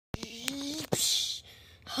Psh.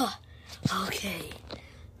 Huh. Okay.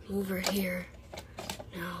 Over here.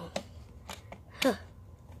 Now. Huh.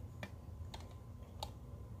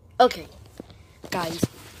 Okay. Guys,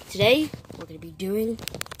 today we're going to be doing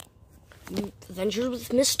Adventures with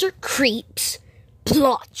Mr. Creeps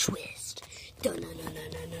plot twist.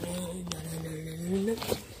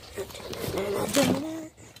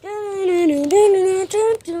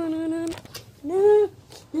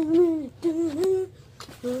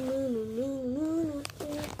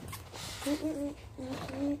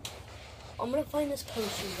 I'm gonna find this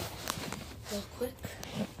potion real quick.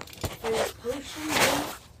 Find this potion.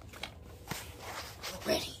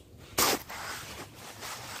 We're ready.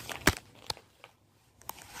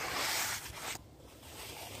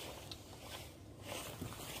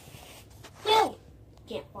 No,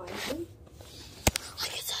 can't find him. I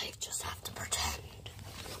guess I just have to pretend.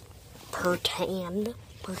 Pretend.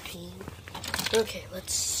 Okay,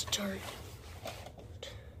 let's start.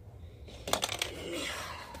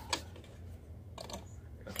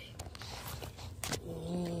 Okay.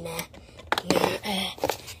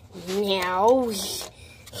 Now we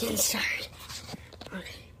can start.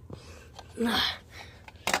 Okay.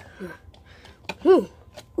 Ooh,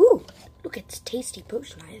 look, it's a tasty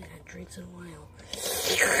potion. I haven't had drinks in a while.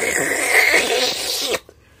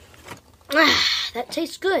 That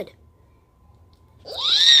tastes good.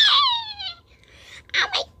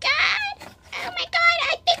 Oh my god,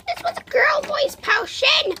 I think this was a girl voice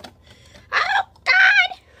potion. Oh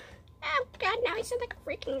god, now I sound like a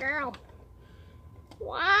freaking girl.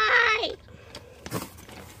 Why?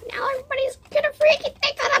 Now everybody's gonna freaking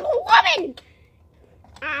think that I'm a woman.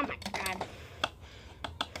 Oh my god.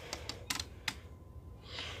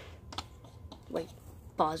 Wait,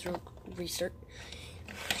 pause, restart.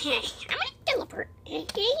 I'm gonna teleport.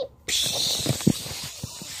 Okay.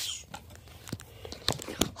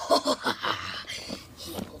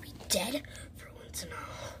 He will be dead for once and all.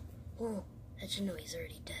 Oh, I should know he's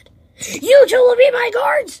already dead. You two will be my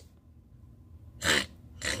guards!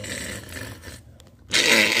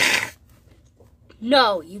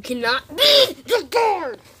 No, you cannot be the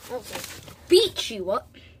guard! I'll beat you up.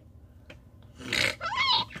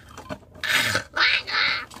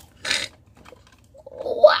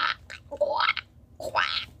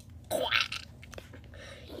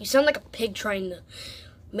 You sound like a pig trying to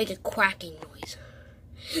make a quacking noise.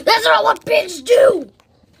 That's not what pigs do!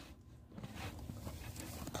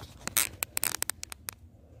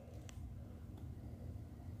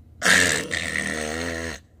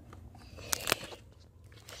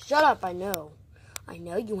 Shut up, I know. I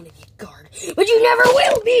know you want to be a guard, but you never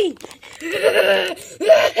will be!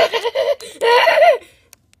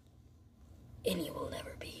 And you will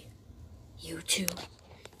never be. You two,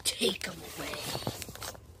 take them away.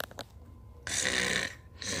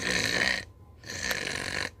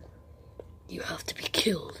 You have to be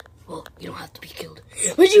killed. Well, you don't have to be killed,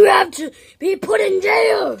 but you have to be put in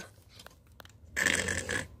jail!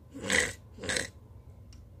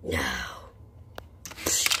 Now,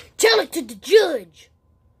 tell it to the judge!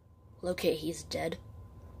 Well, okay, he's dead.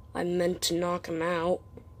 I meant to knock him out,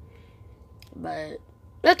 but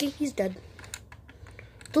okay, he's dead.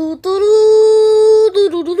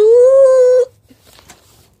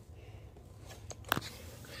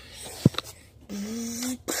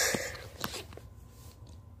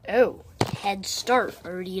 Oh, head start.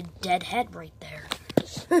 Already a dead head right there.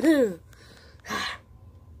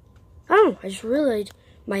 Oh, I just realized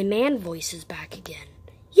my man voice is back again.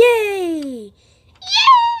 Yay! Yay!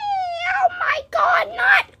 Oh my god,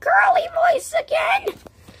 not girly voice again!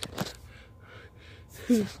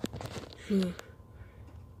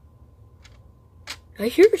 I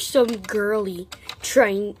hear some girly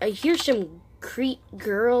trying. I hear some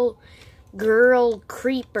girl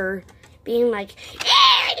creeper being like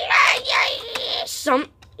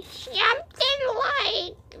something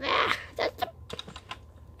like that.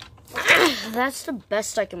 That's the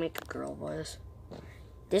best I can make a girl voice.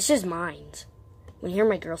 This is mine. When you hear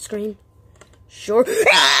my girl scream, sure.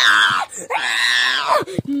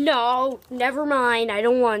 No, never mind. I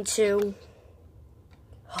don't want to.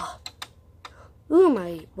 Ooh,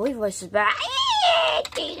 my boy voice is back.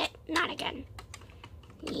 Not again.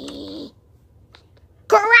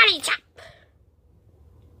 Karate chop.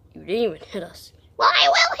 You didn't even hit us. Well, I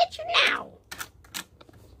will hit you now.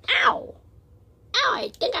 Ow. Ow,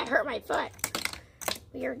 I think I hurt my foot.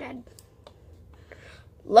 You're dead.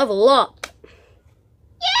 Level up.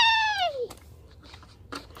 Yay!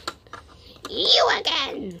 You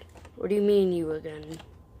again. What do you mean, you again?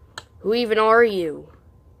 Who even are you?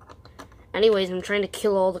 Anyways, I'm trying to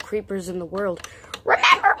kill all the creepers in the world.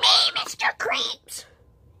 Remember me, Mr. Creeps.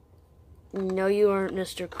 No, you aren't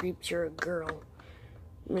Mr. Creeps, you're a girl.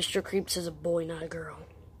 Mr. Creeps is a boy, not a girl.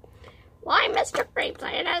 Why, Mr. Creeps?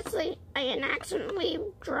 I had accidentally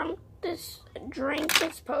drank this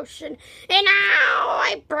potion, and now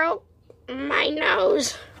I broke my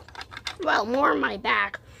nose. Well, more my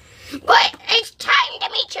back. But it's time to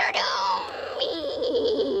meet your doom.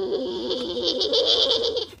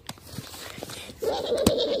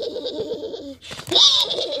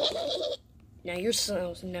 Now you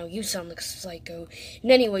sound like a psycho.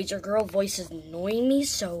 And anyways, your girl voice is annoying me,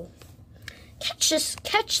 so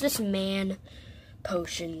catch this man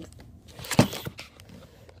potion.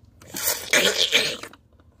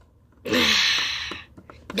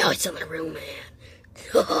 No, it's not a real man.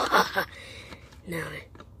 Now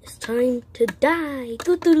it's time to die.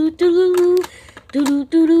 Do do do do do do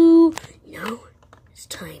do do. Now it's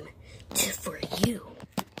time for you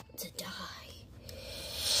to die.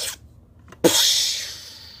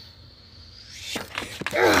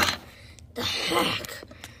 The heck?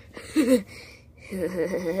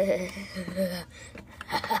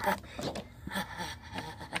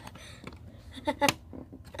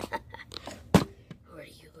 What are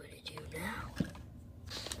you going to do now?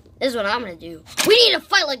 This is what I'm going to do. We need to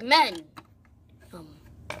fight like men. Let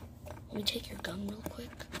me take your gun real quick.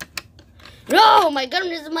 No, my gun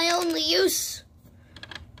is my only use.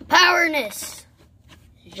 Powerness.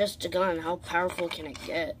 It's just a gun. How powerful can it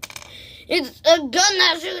get? It's a gun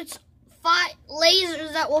that shoots 5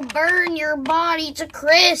 lasers that will burn your body to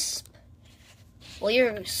crisp.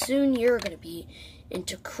 Well, soon you're gonna be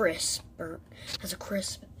into crisp, or as a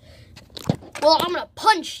crisp. Well, I'm gonna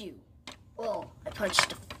punch you. Well, I punched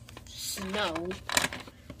the snow,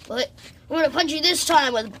 but I'm gonna punch you this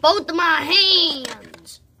time with both of my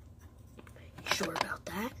hands. You sure about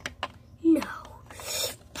that? No.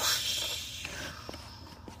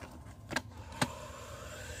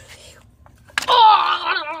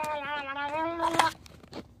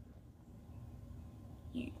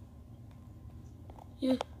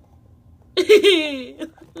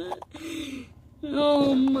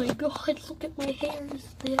 Oh my god, look at my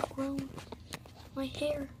hairs. They have grown. My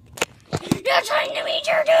hair. You're trying to meet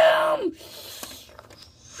your doom!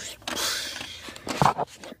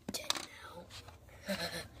 You're dead now.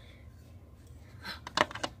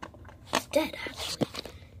 He's dead, actually.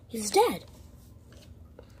 He's dead.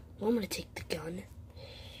 Well, I'm gonna take the gun.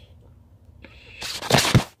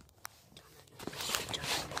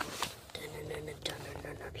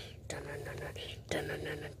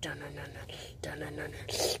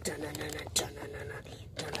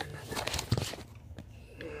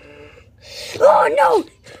 Oh no!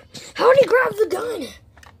 How did he grab the gun?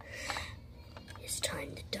 It's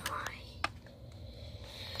time to die.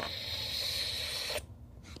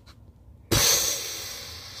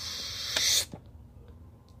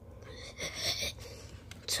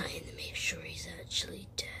 Trying to make sure he's actually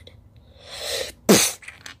dead.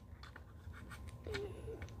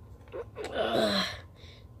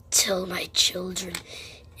 Tell my children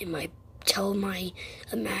and tell my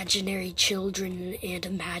imaginary children and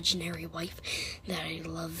imaginary wife that I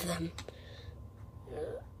love them.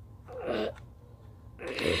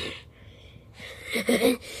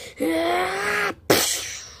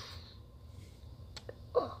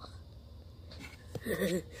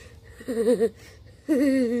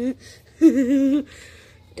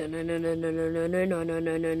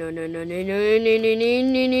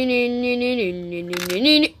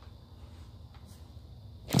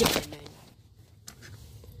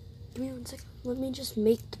 Give me 1 second. Let me just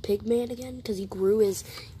make the pig man again, because he grew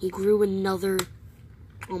another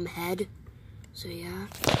head. So yeah.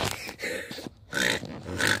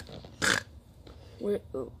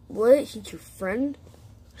 What? He's your friend?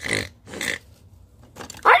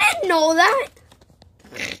 I didn't know that.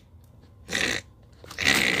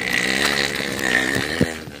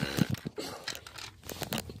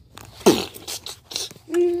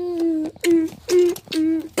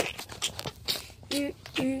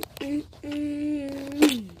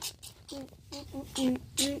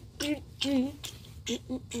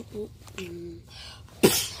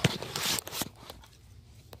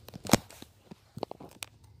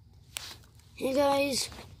 Hey guys,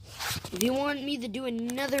 if you want me to do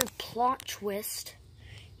another plot twist,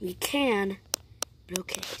 we can. But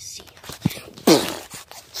okay, see ya.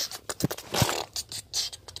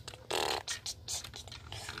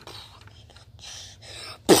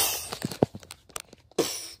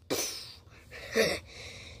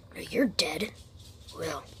 No, you're dead.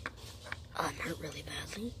 Well, I'm hurt really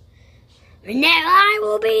badly. And now I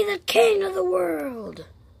will be the king of the world.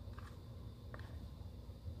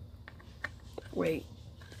 Wait.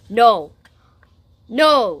 No.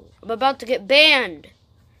 No, I'm about to get banned.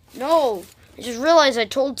 No, I just realized I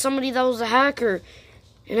told somebody that was a hacker.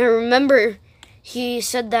 And I remember he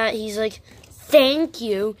said that. He's like, thank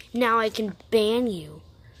you. Now I can ban you.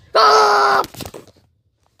 Ah!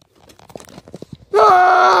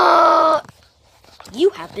 Ah!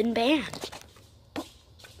 You have been banned.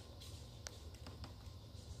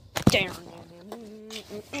 Damn.